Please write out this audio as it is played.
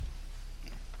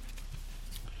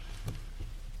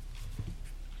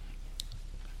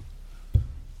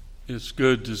It's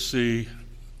good to see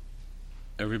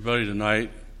everybody tonight,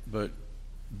 but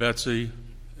Betsy,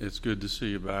 it's good to see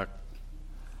you back.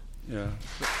 Yeah.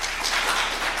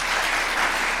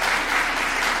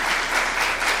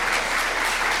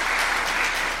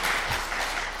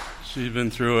 She's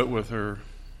been through it with her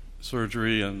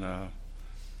surgery and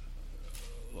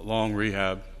long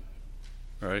rehab,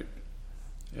 right?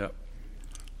 Yep.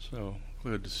 So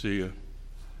good to see you.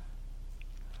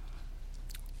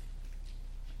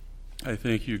 I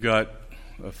think you got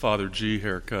a Father G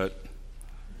haircut.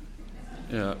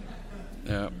 Yeah,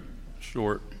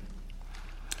 short.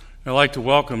 I'd like to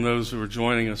welcome those who are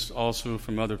joining us also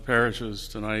from other parishes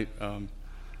tonight.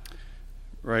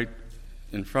 Right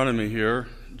in front of me here,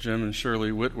 Jim and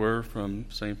Shirley Whitwer from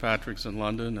St. Patrick's in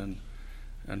London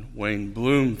and Wayne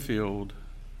Bloomfield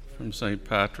from St.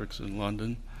 Patrick's in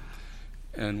London.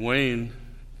 And Wayne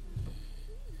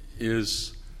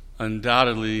is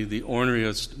undoubtedly the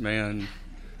orneriest man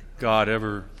God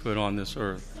ever put on this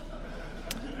earth.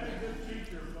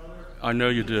 I know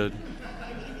you did.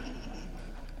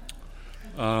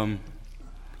 A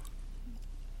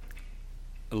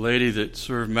lady that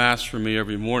served Mass for me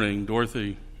every morning,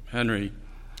 Dorothy Henry,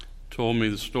 told me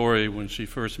the story when she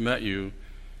first met you.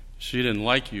 She didn't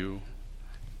like you,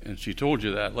 and she told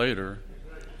you that later,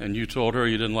 and you told her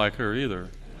you didn't like her either.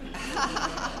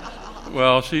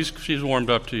 Well, she's warmed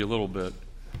up to you a little bit.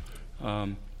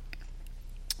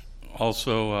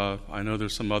 Also, I know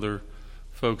there's some other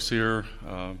folks here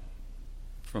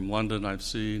from London I've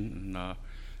seen, and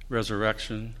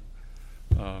Resurrection.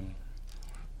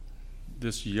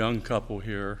 This young couple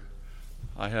here,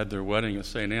 I had their wedding at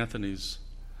St. Anthony's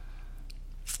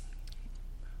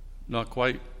not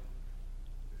quite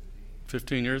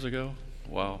 15 years ago.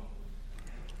 Wow.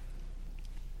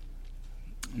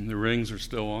 And the rings are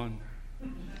still on.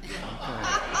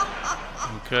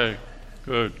 Okay,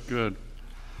 good.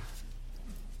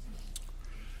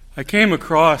 I came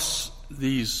across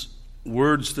these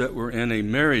words that were in a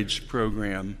marriage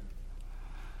program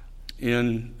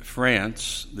in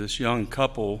France. This young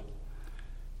couple,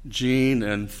 Jean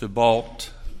and Thibault,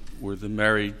 were the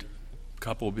married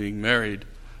couple being married.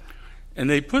 And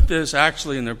they put this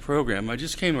actually in their program. I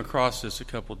just came across this a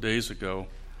couple days ago.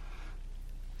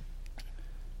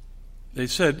 They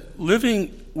said,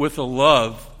 living with a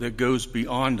love that goes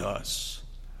beyond us.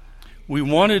 We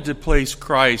wanted to place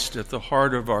Christ at the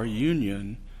heart of our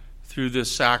union through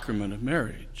this sacrament of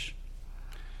marriage.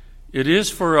 It is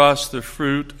for us the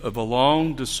fruit of a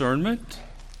long discernment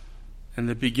and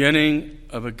the beginning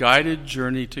of a guided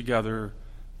journey together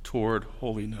toward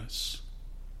holiness.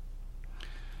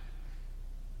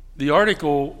 The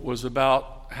article was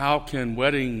about how can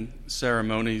wedding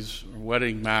ceremonies or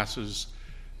wedding masses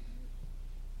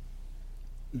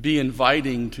be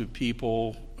inviting to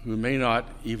people who may not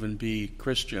even be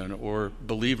Christian or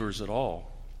believers at all.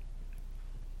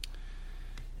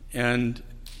 And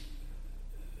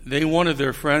they wanted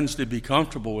their friends to be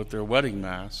comfortable with their wedding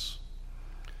mass.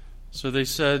 So they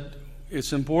said,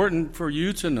 it's important for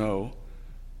you to know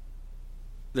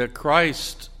that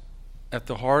Christ at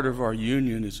the heart of our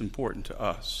union is important to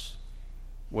us,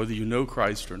 whether you know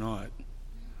Christ or not.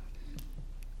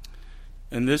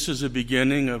 And this is a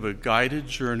beginning of a guided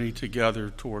journey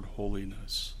together toward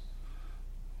holiness.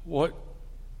 What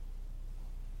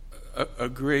a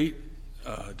great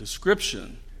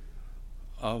description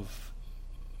of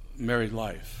married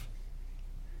life,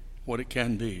 what it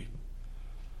can be.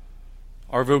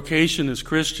 Our vocation as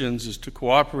Christians is to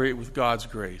cooperate with God's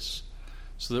grace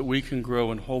so that we can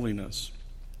grow in holiness.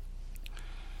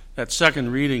 That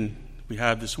second reading we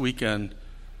had this weekend,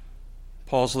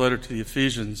 Paul's letter to the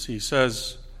Ephesians, he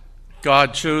says,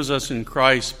 God chose us in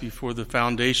Christ before the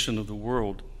foundation of the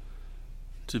world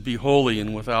to be holy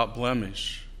and without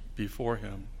blemish before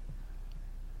him.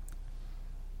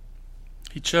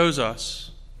 He chose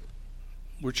us.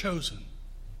 We're chosen.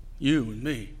 You and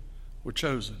me, we're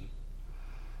chosen.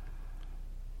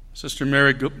 Sister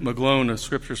Mary McGlone, a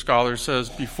scripture scholar, says,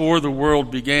 before the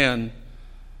world began,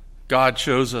 God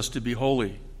chose us to be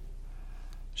holy,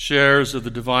 shares of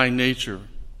the divine nature.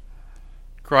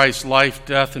 Christ's life,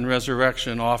 death, and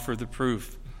resurrection offer the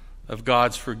proof of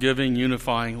God's forgiving,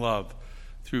 unifying love.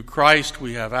 Through Christ,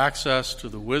 we have access to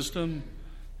the wisdom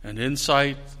and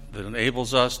insight that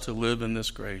enables us to live in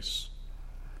this grace.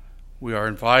 We are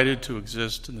invited to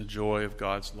exist in the joy of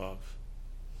God's love.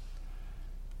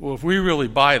 Well, if we really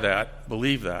buy that,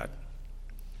 believe that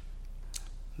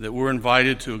we're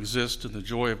invited to exist in the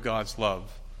joy of God's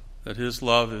love, that his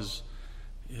love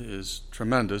is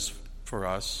tremendous for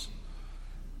us,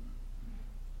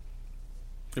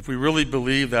 if we really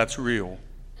believe that's real,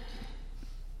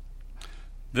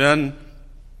 then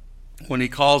when he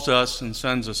calls us and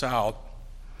sends us out,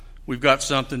 we've got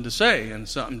something to say and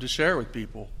something to share with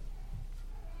people.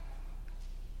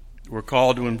 We're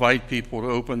called to invite people to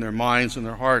open their minds and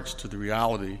their hearts to the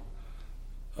reality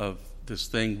of this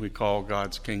thing we call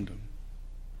God's kingdom.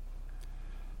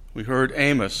 We heard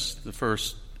Amos, the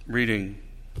first reading,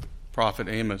 prophet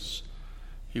Amos.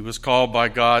 He was called by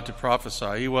God to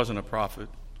prophesy. He wasn't a prophet.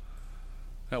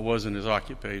 That wasn't his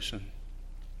occupation.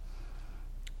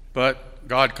 But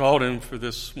God called him for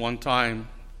this one time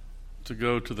to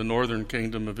go to the northern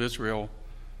kingdom of Israel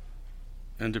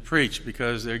and to preach,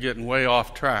 because they're getting way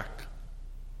off track.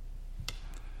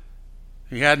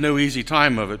 He had no easy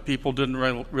time of it. People didn't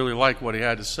really like what he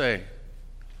had to say.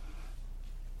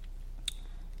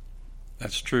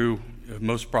 That's true of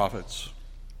most prophets.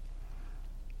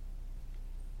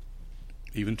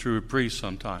 Even true of priests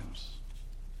sometimes.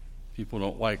 People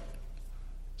don't like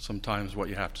sometimes what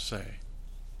you have to say.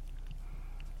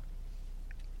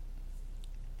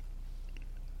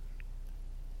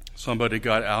 Somebody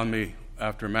got on me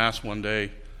after Mass one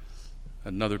day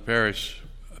at another parish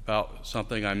about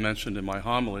something I mentioned in my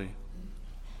homily.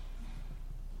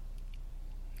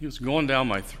 He was going down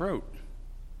my throat.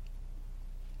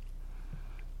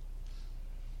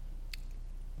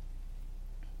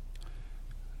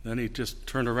 Then he just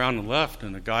turned around and left,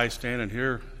 and the guy standing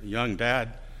here, a young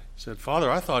dad, said,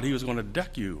 "Father, I thought he was going to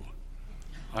deck you."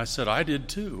 I said, "I did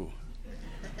too."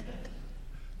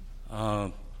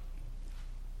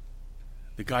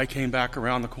 The guy came back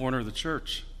around the corner of the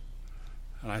church,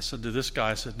 and I said to this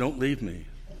guy, I said, "Don't leave me."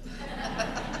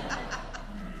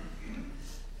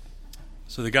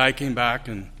 So the guy came back,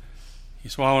 and he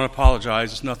said, "Well, I want to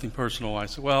apologize. It's nothing personal." I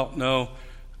said, "Well, no.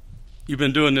 You've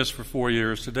been doing this for 4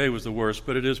 years. Today was the worst,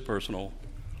 but it is personal."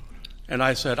 And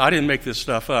I said, "I didn't make this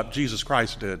stuff up. Jesus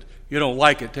Christ did. You don't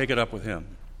like it, take it up with him."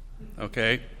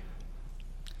 Okay?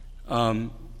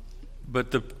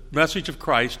 But the message of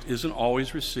Christ isn't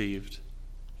always received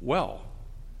well.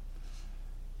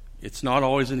 It's not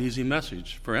always an easy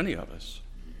message for any of us.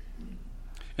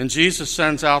 And Jesus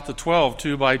sends out the 12,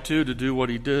 2 by 2, to do what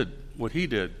he did,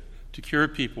 to cure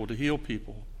people, to heal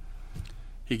people.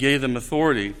 He gave them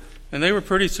authority. And they were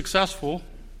pretty successful.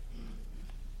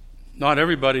 Not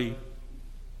everybody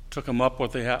took them up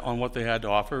on what they had to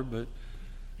offer, but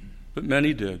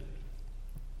many did.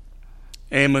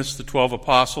 Amos, the 12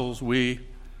 apostles, we're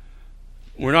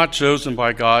not chosen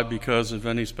by God because of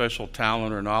any special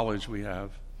talent or knowledge we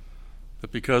have,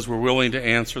 but because we're willing to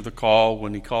answer the call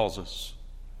when he calls us,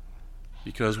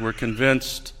 because we're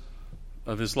convinced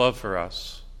of his love for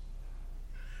us,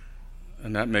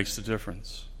 and that makes the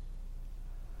difference.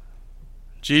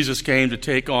 Jesus came to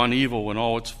take on evil in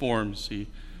all its forms. He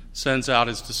sends out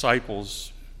his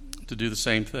disciples to do the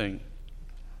same thing.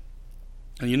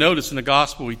 And you notice in the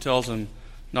gospel he tells them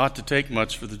not to take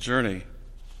much for the journey.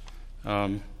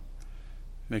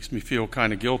 Makes me feel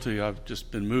kind of guilty. I've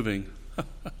just been moving.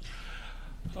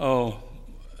 And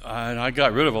I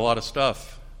got rid of a lot of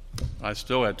stuff. I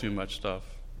still had too much stuff.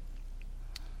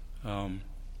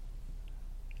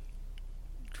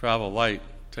 Travel light.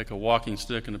 Take a walking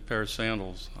stick and a pair of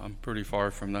sandals. I'm pretty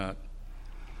far from that.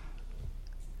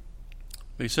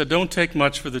 But he said, don't take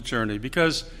much for the journey,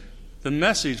 because the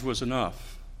message was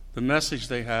enough. The message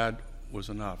they had was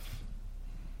enough.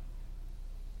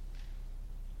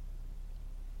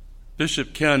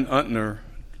 Bishop Ken Untner,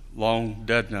 long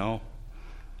dead now,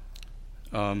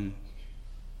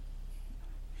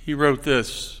 he wrote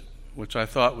this, which I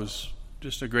thought was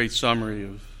just a great summary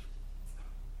of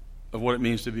what it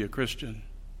means to be a Christian.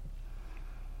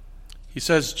 He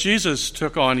says, Jesus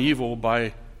took on evil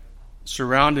by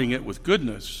surrounding it with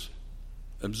goodness,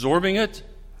 absorbing it,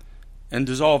 and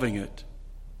dissolving it.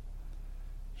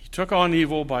 He took on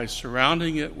evil by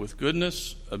surrounding it with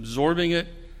goodness, absorbing it,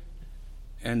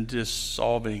 and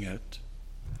dissolving it.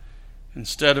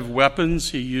 Instead of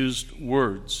weapons, he used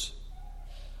words.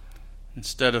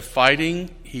 Instead of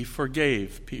fighting, he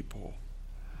forgave people.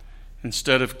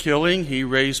 Instead of killing, he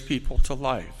raised people to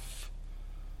life.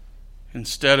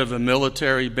 Instead of a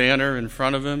military banner in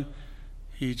front of him,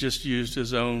 he just used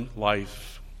his own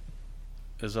life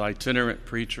as an itinerant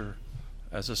preacher,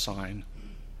 as a sign.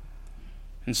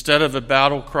 Instead of a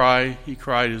battle cry, he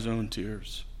cried his own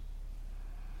tears.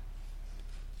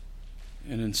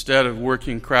 And instead of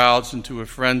working crowds into a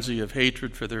frenzy of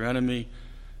hatred for their enemy,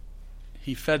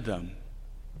 he fed them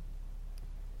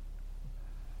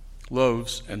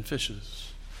loaves and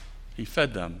fishes. He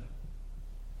fed them.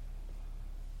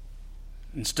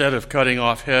 Instead of cutting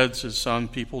off heads, as some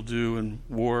people do in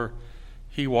war,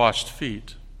 he washed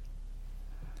feet.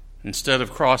 Instead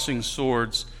of crossing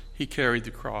swords, he carried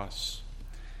the cross.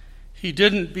 He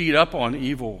didn't beat up on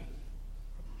evil.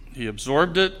 He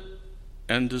absorbed it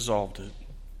and dissolved it.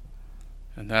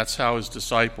 And that's how his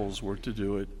disciples were to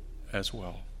do it as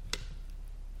well.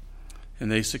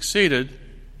 And they succeeded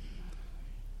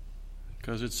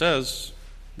because it says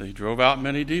they drove out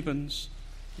many demons.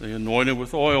 They anointed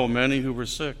with oil many who were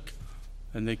sick,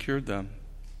 and they cured them.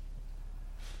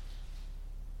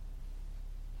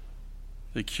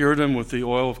 They cured them with the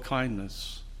oil of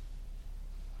kindness,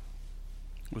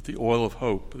 with the oil of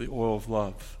hope, the oil of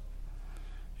love.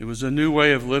 It was a new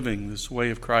way of living, this way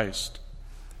of Christ,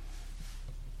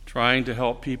 trying to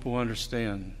help people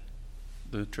understand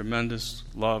the tremendous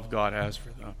love God has for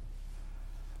them.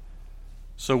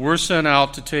 So we're sent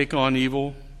out to take on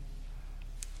evil,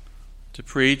 to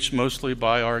preach mostly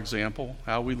by our example,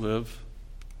 how we live,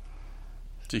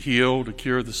 to heal, to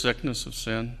cure the sickness of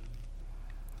sin,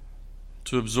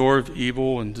 to absorb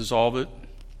evil and dissolve it.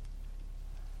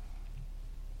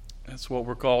 That's what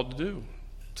we're called to do.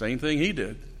 Same thing he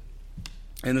did,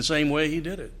 in the same way he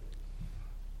did it.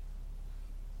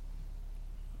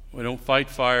 We don't fight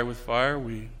fire with fire,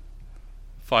 we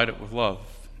fight it with love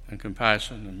and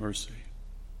compassion and mercy.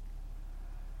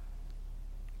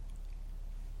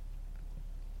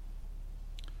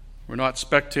 We're not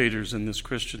spectators in this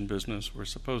Christian business. We're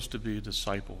supposed to be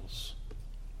disciples,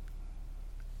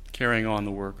 carrying on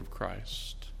the work of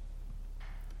Christ.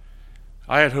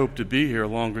 I had hoped to be here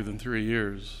longer than 3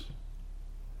 years.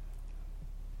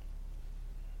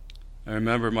 I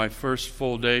remember my first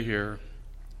full day here.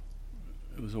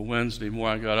 It was a Wednesday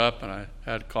morning. I got up and I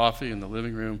had coffee in the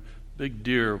living room. Big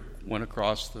deer went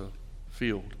across the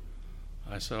field.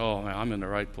 I said, oh man, I'm in the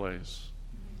right place.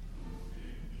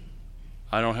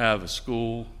 I don't have a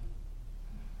school.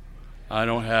 I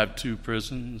don't have 2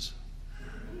 prisons.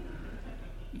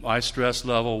 My stress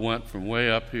level went from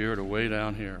way up here to way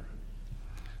down here.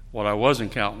 What I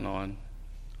wasn't counting on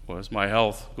was my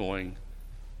health going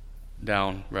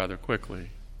down rather quickly.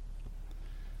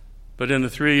 But in the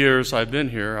 3 years I've been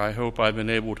here, I hope I've been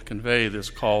able to convey this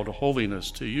call to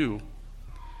holiness to you.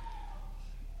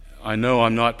 I know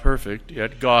I'm not perfect,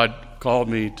 yet God called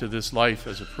me to this life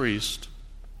as a priest.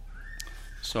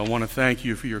 So I want to thank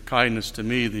you for your kindness to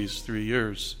me these 3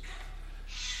 years.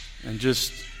 And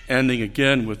just ending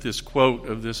again with this quote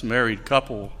of this married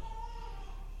couple,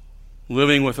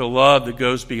 living with a love that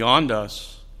goes beyond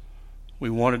us. We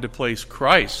wanted to place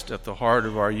Christ at the heart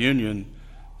of our union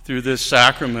through this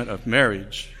sacrament of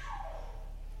marriage.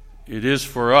 It is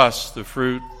for us the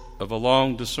fruit of a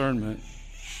long discernment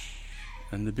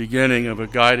and the beginning of a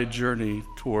guided journey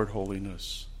toward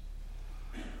holiness.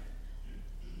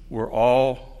 We're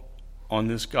all on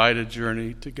this guided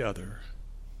journey together.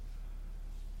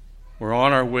 We're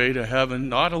on our way to heaven,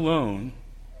 not alone.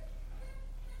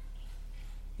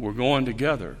 We're going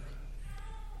together.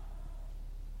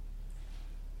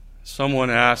 Someone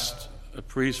asked a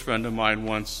priest friend of mine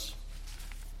once,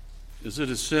 is it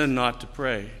a sin not to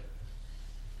pray?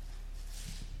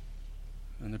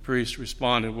 And the priest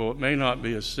responded, well, it may not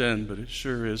be a sin, but it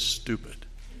sure is stupid.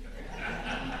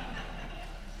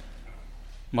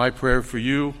 My prayer for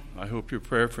you, I hope your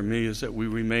prayer for me, is that we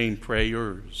remain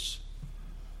prayers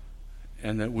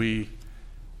and that we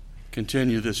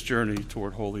continue this journey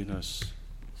toward holiness,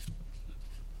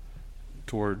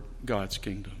 toward God's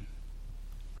kingdom.